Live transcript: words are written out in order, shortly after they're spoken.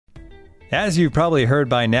As you've probably heard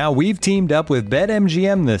by now, we've teamed up with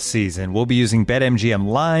BetMGM this season. We'll be using BetMGM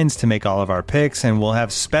lines to make all of our picks, and we'll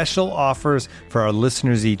have special offers for our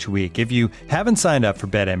listeners each week. If you haven't signed up for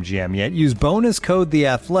BetMGM yet, use bonus code The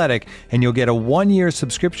Athletic, and you'll get a 1-year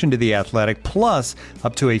subscription to The Athletic, plus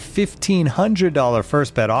up to a $1,500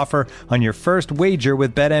 first bet offer on your first wager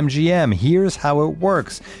with BetMGM. Here's how it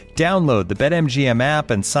works. Download the BetMGM app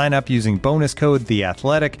and sign up using bonus code The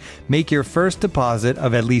Athletic. Make your first deposit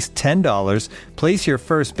of at least $10. Place your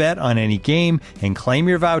first bet on any game and claim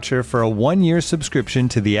your voucher for a 1-year subscription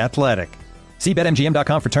to The Athletic. See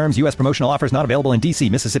BetMGM.com for terms. U.S. promotional offers not available in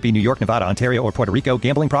D.C., Mississippi, New York, Nevada, Ontario, or Puerto Rico.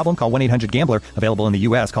 Gambling problem? Call 1-800-GAMBLER. Available in the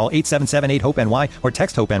U.S. Call 877-8-HOPE-NY or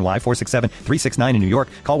text HOPE-NY 467-369 in New York.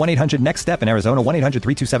 Call 1-800-NEXT-STEP in Arizona.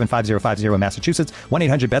 1-800-327-5050 in Massachusetts.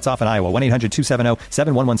 1-800-BETS-OFF in Iowa.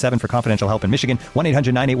 1-800-270-7117 for confidential help in Michigan.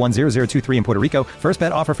 1-800-981-0023 in Puerto Rico. First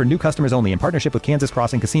bet offer for new customers only in partnership with Kansas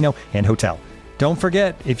Crossing Casino and Hotel. Don't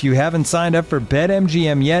forget, if you haven't signed up for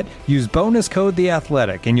BetMGM yet, use bonus code The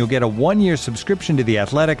Athletic, and you'll get a 1-year subscription to The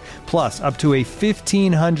Athletic, plus up to a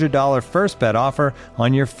 $1,500 first bet offer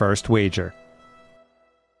on your first wager.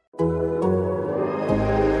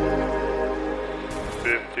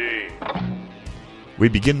 15. We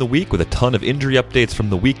begin the week with a ton of injury updates from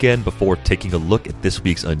the weekend before taking a look at this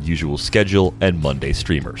week's unusual schedule and Monday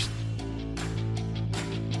streamers.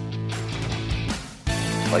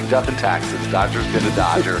 Like death and taxes, Dodger's been a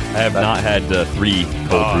Dodger. I have not had 3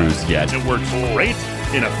 cold brews yet. It works great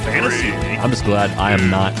in a fantasy league. I'm just glad I am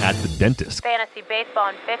not at the dentist. Fantasy Baseball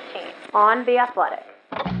in 15 on The Athletic.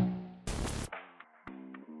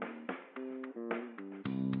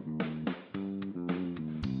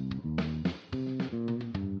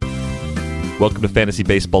 Welcome to Fantasy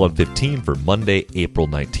Baseball in 15 for Monday, April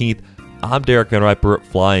 19th. I'm Derek Van Riper,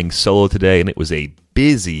 flying solo today, and it was a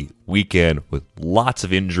busy weekend with lots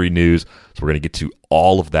of injury news. So we're going to get to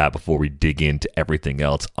all of that before we dig into everything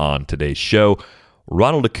else on today's show.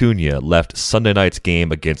 Ronald Acuna left Sunday night's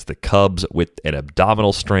game against the Cubs with an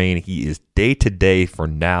abdominal strain. He is day-to-day for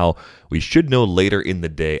now. We should know later in the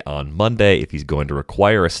day on Monday if he's going to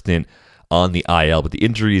require a stint on the IL, but the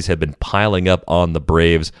injuries have been piling up on the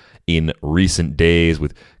Braves in recent days,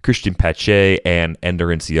 with Christian Pache and Ender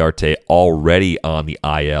Inciarte already on the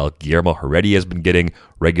IL. Guillermo Heredia has been getting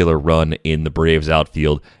regular run in the Braves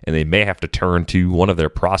outfield, and they may have to turn to one of their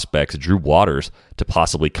prospects, Drew Waters, to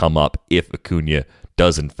possibly come up if Acuna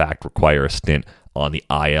does in fact require a stint on the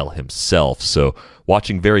IL himself. So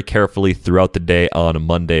watching very carefully throughout the day on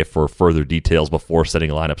Monday for further details before setting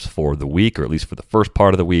lineups for the week, or at least for the first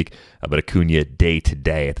part of the week. But Acuna day to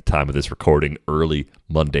day at the time of this recording, early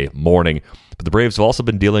Monday morning. But the Braves have also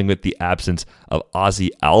been dealing with the absence of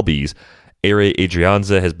Ozzie Albies. Ehire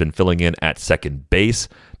Adrianza has been filling in at second base.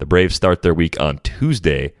 The Braves start their week on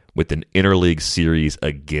Tuesday with an interleague series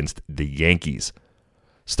against the Yankees.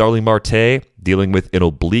 Starling Marte dealing with an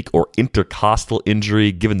oblique or intercostal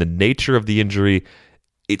injury. Given the nature of the injury,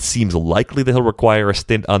 it seems likely that he'll require a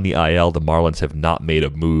stint on the IL. The Marlins have not made a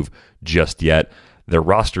move just yet. Their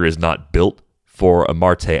roster is not built for a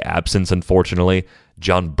Marte absence, unfortunately.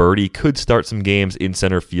 John Birdie could start some games in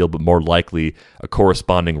center field, but more likely a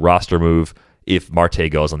corresponding roster move if Marte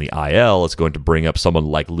goes on the IL is going to bring up someone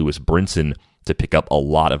like Lewis Brinson to pick up a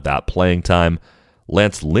lot of that playing time.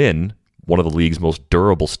 Lance Lynn, one of the league's most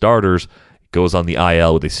durable starters, goes on the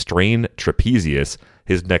IL with a strained trapezius.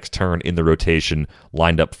 His next turn in the rotation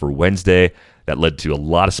lined up for Wednesday. That led to a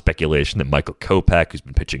lot of speculation that Michael Kopech, who's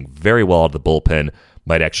been pitching very well out of the bullpen,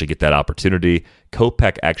 might actually get that opportunity.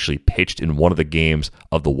 Kopech actually pitched in one of the games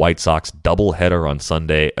of the White Sox doubleheader on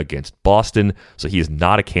Sunday against Boston, so he is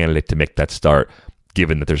not a candidate to make that start,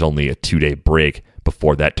 given that there's only a 2-day break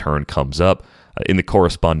before that turn comes up. In the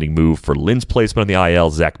corresponding move for Lynn's placement on the IL,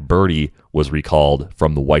 Zach Birdie was recalled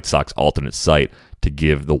from the White Sox alternate site to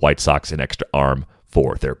give the White Sox an extra arm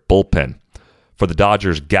for their bullpen. For the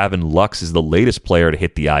Dodgers, Gavin Lux is the latest player to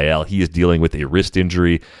hit the IL. He is dealing with a wrist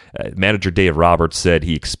injury. Manager Dave Roberts said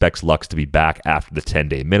he expects Lux to be back after the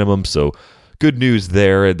 10-day minimum, so good news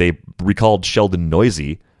there. They recalled Sheldon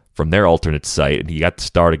Neuse from their alternate site, and he got the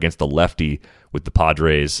start against the lefty with the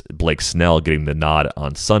Padres' Blake Snell getting the nod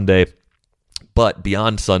on Sunday. But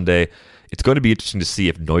beyond Sunday, it's going to be interesting to see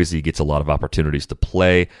if Neuse gets a lot of opportunities to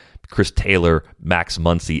play. Chris Taylor, Max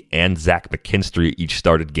Muncy, and Zach McKinstry each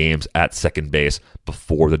started games at second base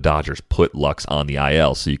before the Dodgers put Lux on the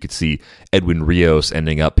IL. So you could see Edwin Rios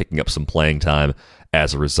ending up picking up some playing time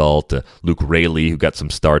as a result. Luke Raley, who got some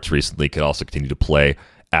starts recently, could also continue to play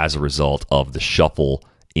as a result of the shuffle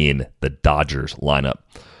in the Dodgers lineup.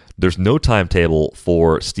 There's no timetable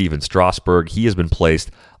for Steven Strasburg. He has been placed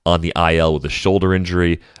on the IL with a shoulder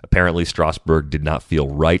injury. Apparently, Strasburg did not feel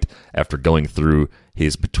right after going through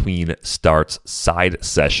his between starts side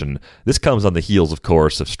session. This comes on the heels, of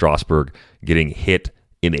course, of Strasburg getting hit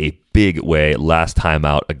in a big way last time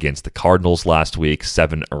out against the Cardinals last week.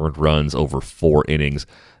 7 earned runs over 4 innings,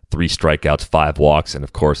 3 strikeouts, 5 walks. And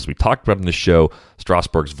of course, as we talked about in the show,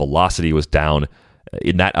 Strasburg's velocity was down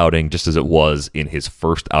in that outing just as it was in his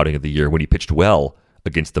first outing of the year when he pitched well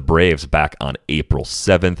against the Braves back on April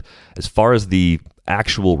 7th. As far as the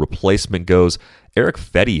actual replacement goes, Erick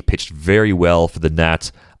Fedde pitched very well for the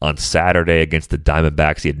Nats on Saturday against the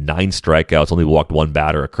Diamondbacks. He had 9 strikeouts, only walked 1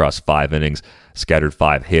 batter across 5 innings, scattered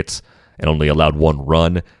 5 hits, and only allowed 1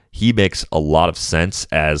 run. He makes a lot of sense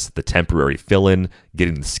as the temporary fill-in.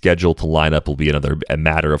 Getting the schedule to line up will be a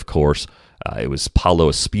matter, of course. It was Paulo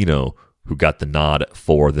Espino who got the nod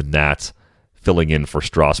for the Nats, filling in for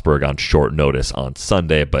Strasburg on short notice on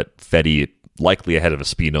Sunday, but Fedde likely ahead of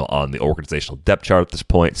Espino on the organizational depth chart at this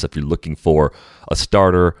point. So if you're looking for a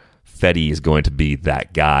starter, Fedde is going to be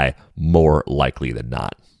that guy more likely than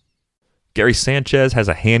not. Gary Sanchez has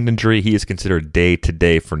a hand injury. He is considered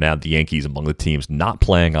day-to-day for now. The Yankees, among the teams not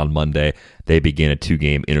playing on Monday, they begin a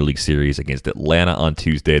 2-game interleague series against Atlanta on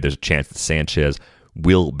Tuesday. There's a chance that Sanchez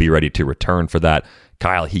will be ready to return for that.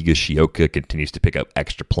 Kyle Higashioka continues to pick up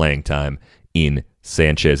extra playing time in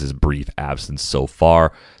Sanchez's brief absence so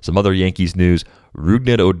far. Some other Yankees news: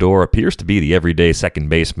 Rougned Odor appears to be the everyday second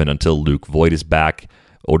baseman until Luke Voit is back.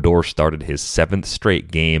 Odor started his 7th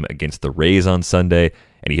straight game against the Rays on Sunday,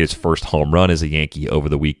 and he hit his first home run as a Yankee over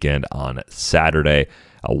the weekend on Saturday.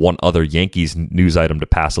 One other Yankees news item to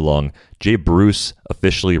pass along: Jay Bruce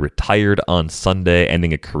officially retired on Sunday,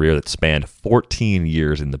 ending a career that spanned 14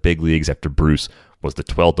 years in the big leagues after Bruce was the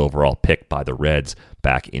 12th overall pick by the Reds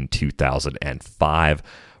back in 2005.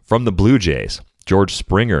 From the Blue Jays, George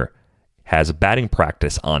Springer has a batting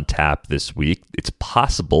practice on tap this week. It's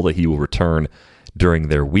possible that he will return during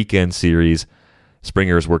their weekend series.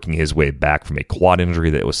 Springer is working his way back from a quad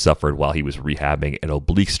injury that was suffered while he was rehabbing an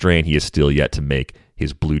oblique strain. He is still yet to make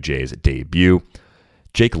his Blue Jays debut.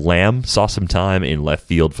 Jake Lamb saw some time in left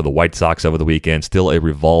field for the White Sox over the weekend. Still a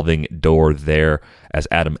revolving door there as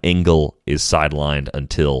Adam Engel is sidelined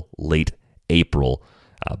until late April.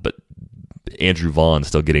 But Andrew Vaughn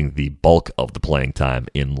still getting the bulk of the playing time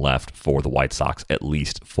in left for the White Sox, at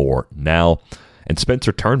least for now. And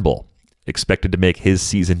Spencer Turnbull expected to make his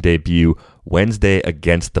season debut Wednesday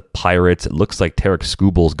against the Pirates. It looks like Tarek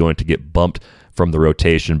Skubal is going to get bumped from the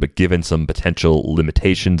rotation, but given some potential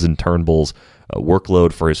limitations in Turnbull's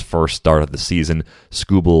workload for his first start of the season,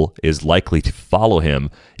 Skubal is likely to follow him.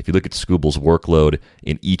 If you look at Skubal's workload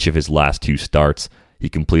in each of his last 2 starts, he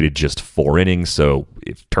completed just 4 innings, so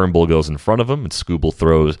if Turnbull goes in front of him and Skubal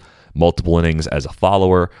throws multiple innings as a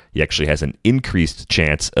follower, he actually has an increased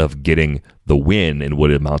chance of getting the win in what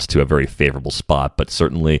amounts to a very favorable spot, but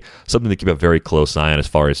certainly something to keep a very close eye on as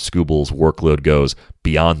far as Skubal's workload goes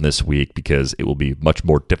beyond this week, because it will be much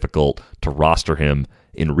more difficult to roster him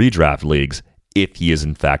in redraft leagues if he is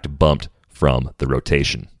in fact bumped from the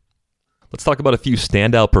rotation. Let's talk about a few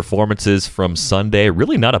standout performances from Sunday.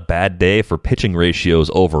 Really not a bad day for pitching ratios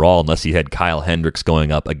overall, unless you had Kyle Hendricks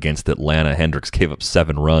going up against Atlanta. Hendricks gave up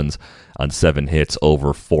 7 runs on 7 hits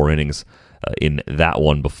over 4 innings in that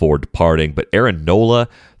one before departing. But Aaron Nola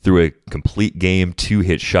threw a complete game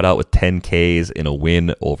 2-hit shutout with 10 Ks in a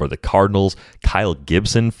win over the Cardinals. Kyle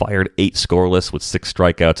Gibson fired 8 scoreless with 6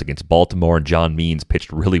 strikeouts against Baltimore, and John Means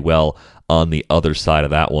pitched really well on the other side of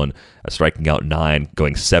that one, striking out 9,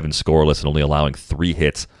 going 7 scoreless, and only allowing 3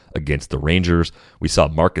 hits against the Rangers. We saw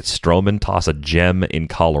Marcus Stroman toss a gem in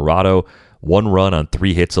Colorado, 1 run on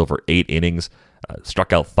 3 hits over 8 innings,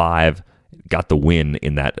 struck out 5, got the win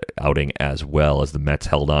in that outing as well, as the Mets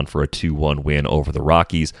held on for a 2-1 win over the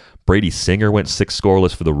Rockies. Brady Singer went 6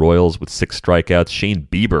 scoreless for the Royals with 6 strikeouts. Shane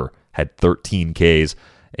Bieber had 13 Ks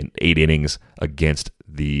in 8 innings against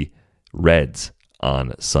the Reds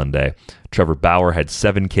on Sunday. Trevor Bauer had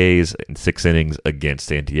 7 Ks in 6 innings against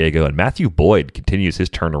San Diego, and Matthew Boyd continues his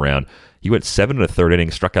turnaround. He went 7 1/3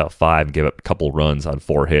 innings, struck out 5, and gave up a couple runs on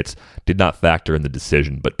 4 hits. Did not factor in the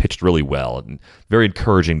decision, but pitched really well, and very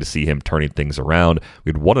encouraging to see him turning things around. We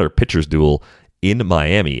had one other pitcher's duel in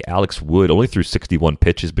Miami. Alex Wood only threw 61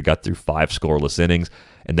 pitches, but got through 5 scoreless innings.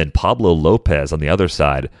 And then Pablo Lopez on the other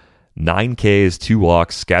side, 9 Ks, 2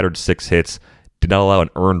 walks, scattered 6 hits, did not allow an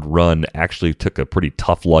earned run, actually took a pretty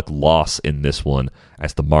tough luck loss in this one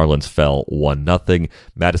as the Marlins fell 1-0.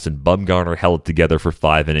 Madison Bumgarner held it together for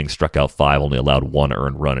 5 innings, struck out 5, only allowed 1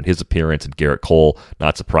 earned run in his appearance, and Garrett Cole,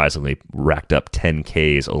 not surprisingly, racked up 10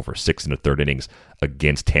 Ks over 6 1/3 innings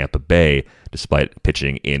against Tampa Bay, despite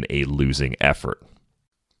pitching in a losing effort.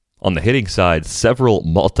 On the hitting side, several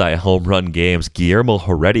multi-home run games. Guillermo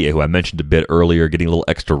Heredia, who I mentioned a bit earlier, getting a little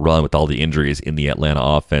extra run with all the injuries in the Atlanta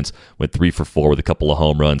offense, went 3 for 4 with a couple of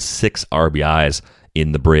home runs, 6 RBIs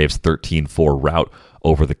in the Braves' 13-4 rout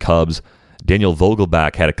over the Cubs. Daniel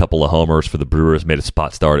Vogelbach had a couple of homers for the Brewers, made a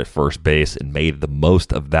spot start at first base, and made the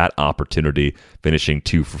most of that opportunity, finishing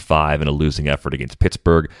 2 for 5 in a losing effort against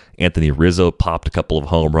Pittsburgh. Anthony Rizzo popped a couple of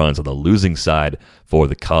home runs on the losing side for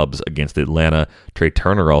the Cubs against Atlanta. Trey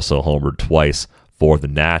Turner also homered twice for the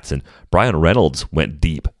Nats, and Brian Reynolds went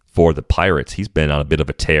deep for the Pirates. He's been on a bit of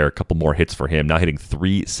a tear, a couple more hits for him, now hitting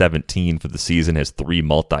 .317 for the season, has 3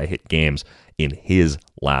 multi-hit games in his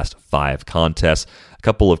last 5 contests. A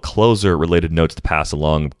couple of closer-related notes to pass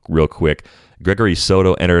along real quick. Gregory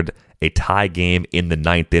Soto entered a tie game in the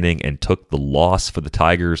 9th inning and took the loss for the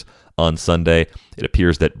Tigers on Sunday. It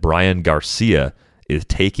appears that Brian Garcia is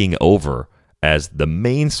taking over as the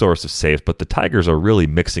main source of saves, but the Tigers are really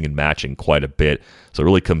mixing and matching quite a bit. So it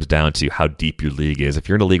really comes down to how deep your league is. If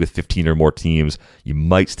you're in a league with 15 or more teams, you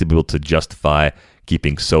might still be able to justify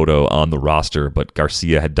keeping Soto on the roster, but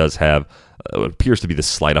Garcia does have what appears to be the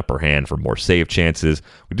slight upper hand for more save chances.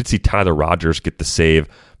 We did see Tyler Rogers get the save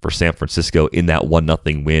for San Francisco in that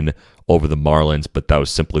 1-0 win over the Marlins, but that was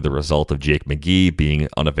simply the result of Jake McGee being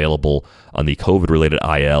unavailable on the COVID-related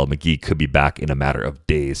IL. McGee could be back in a matter of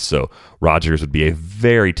days, so Rogers would be a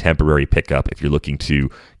very temporary pickup if you're looking to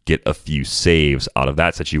get a few saves out of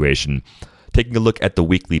that situation. Taking a look at the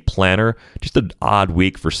weekly planner, just an odd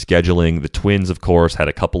week for scheduling. The Twins, of course, had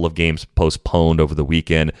a couple of games postponed over the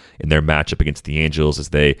weekend in their matchup against the Angels as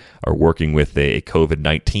they are working with a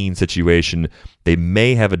COVID-19 situation. They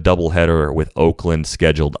may have a doubleheader with Oakland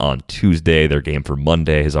scheduled on Tuesday. Their game for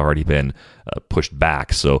Monday has already been pushed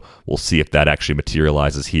back, so we'll see if that actually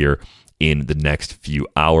materializes here in the next few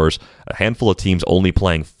hours. A handful of teams only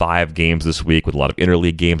playing 5 games this week with a lot of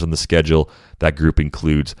interleague games on the schedule. That group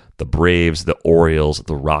includes the Braves, the Orioles,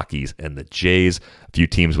 the Rockies, and the Jays. A few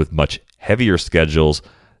teams with much heavier schedules.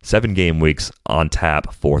 7 game weeks on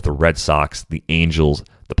tap for the Red Sox, the Angels,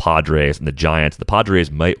 the Padres, and the Giants. The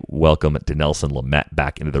Padres might welcome Dinelson Lamet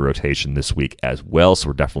back into the rotation this week as well, so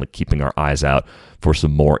we're definitely keeping our eyes out for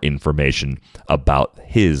some more information about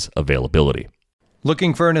his availability.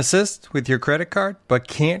 Looking for an assist with your credit card, but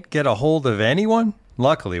can't get a hold of anyone?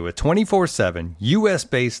 Luckily, with 24/7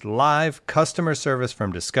 U.S.-based live customer service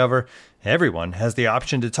from Discover, everyone has the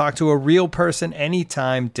option to talk to a real person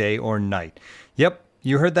anytime, day or night. Yep,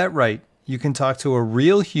 you heard that right. You can talk to a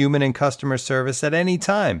real human in customer service at any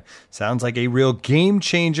time. Sounds like a real game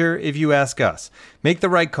changer if you ask us. Make the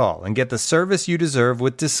right call and get the service you deserve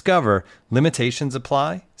with Discover. Limitations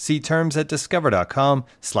apply. See terms at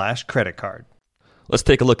discover.com/creditcard. Let's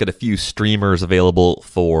take a look at a few streamers available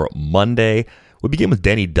for Monday. We begin with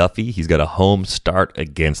Danny Duffy. He's got a home start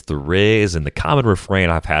against the Rays, and the common refrain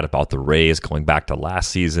I've had about the Rays going back to last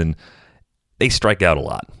season, they strike out a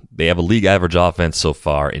lot. They have a league average offense so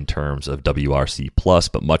far in terms of WRC+,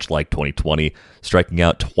 but much like 2020, striking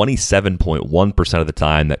out 27.1% of the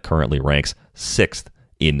time. That currently ranks 6th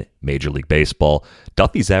in Major League Baseball.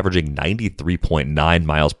 Duffy's averaging 93.9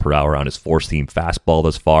 miles per hour on his four-seam fastball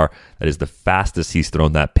thus far. That is the fastest he's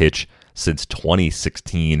thrown that pitch since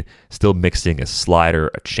 2016. Still mixing a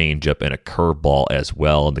slider, a changeup, and a curveball as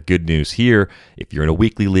well. And the good news here, if you're in a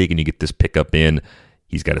weekly league and you get this pickup in,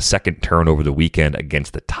 he's got a second turn over the weekend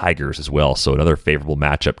against the Tigers as well. So another favorable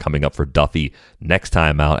matchup coming up for Duffy next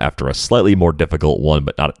time out after a slightly more difficult one,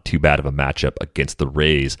 but not too bad of a matchup against the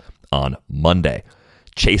Rays on Monday.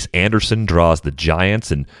 Chase Anderson draws the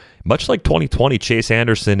Giants, and much like 2020, Chase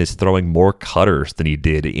Anderson is throwing more cutters than he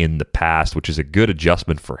did in the past, which is a good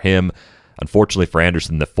adjustment for him. Unfortunately for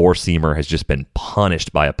Anderson, the four-seamer has just been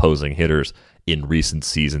punished by opposing hitters in recent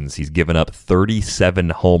seasons. He's given up 37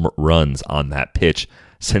 home runs on that pitch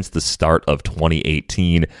since the start of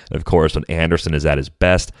 2018. And of course, when Anderson is at his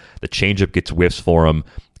best, the changeup gets whiffs for him,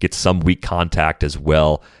 gets some weak contact as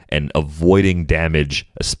well, and avoiding damage,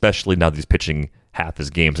 especially now that he's pitching half his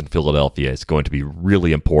games in Philadelphia, is going to be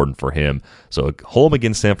really important for him. So home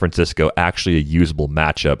against San Francisco, actually a usable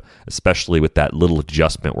matchup, especially with that little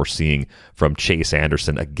adjustment we're seeing from Chase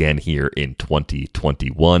Anderson again here in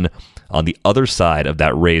 2021. On the other side of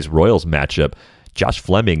that Rays-Royals matchup, Josh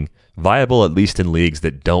Fleming, viable at least in leagues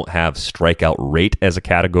that don't have strikeout rate as a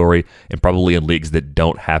category, and probably in leagues that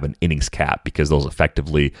don't have an innings cap, because those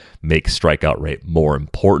effectively make strikeout rate more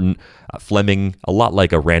important. Fleming, a lot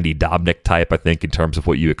like a Randy Dobnak type, I think, in terms of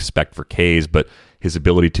what you expect for Ks, but his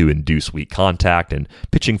ability to induce weak contact and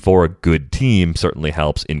pitching for a good team certainly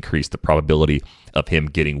helps increase the probability of him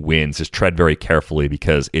getting wins. Just tread very carefully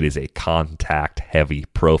because it is a contact-heavy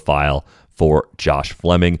profile for Josh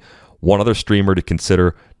Fleming. One other streamer to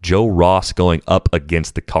consider, Joe Ross going up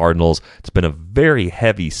against the Cardinals. It's been a very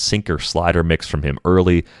heavy sinker-slider mix from him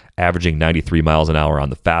early, averaging 93 miles an hour on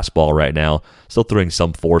the fastball right now. Still throwing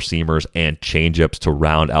some four-seamers and changeups to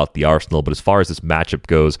round out the arsenal. But as far as this matchup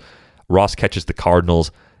goes, Ross catches the Cardinals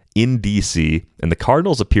in D.C., and the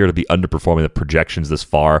Cardinals appear to be underperforming the projections this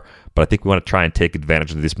far, but I think we want to try and take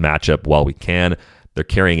advantage of this matchup while we can. They're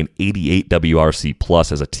carrying an 88 WRC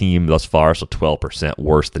plus as a team thus far, so 12%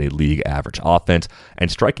 worse than a league average offense, and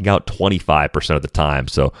striking out 25% of the time.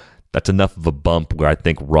 So that's enough of a bump where I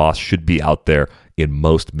think Ross should be out there in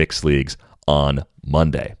most mixed leagues on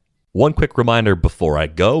Monday. One quick reminder before I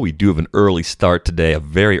go, we do have an early start today, a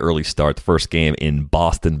very early start. The first game in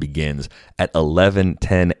Boston begins at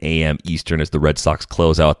 11:10 a.m. Eastern as the Red Sox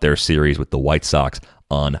close out their series with the White Sox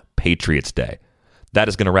on Patriots Day. That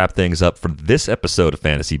is going to wrap things up for this episode of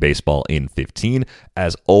Fantasy Baseball in 15.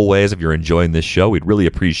 As always, if you're enjoying this show, we'd really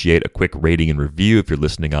appreciate a quick rating and review if you're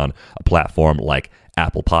listening on a platform like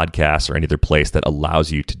Apple Podcasts or any other place that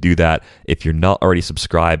allows you to do that. If you're not already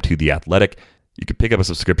subscribed to The Athletic, you can pick up a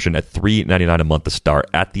subscription at $3.99 a month to start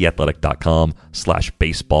at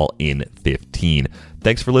theathletic.com/baseball in 15.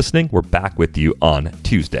 Thanks for listening. We're back with you on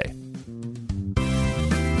Tuesday.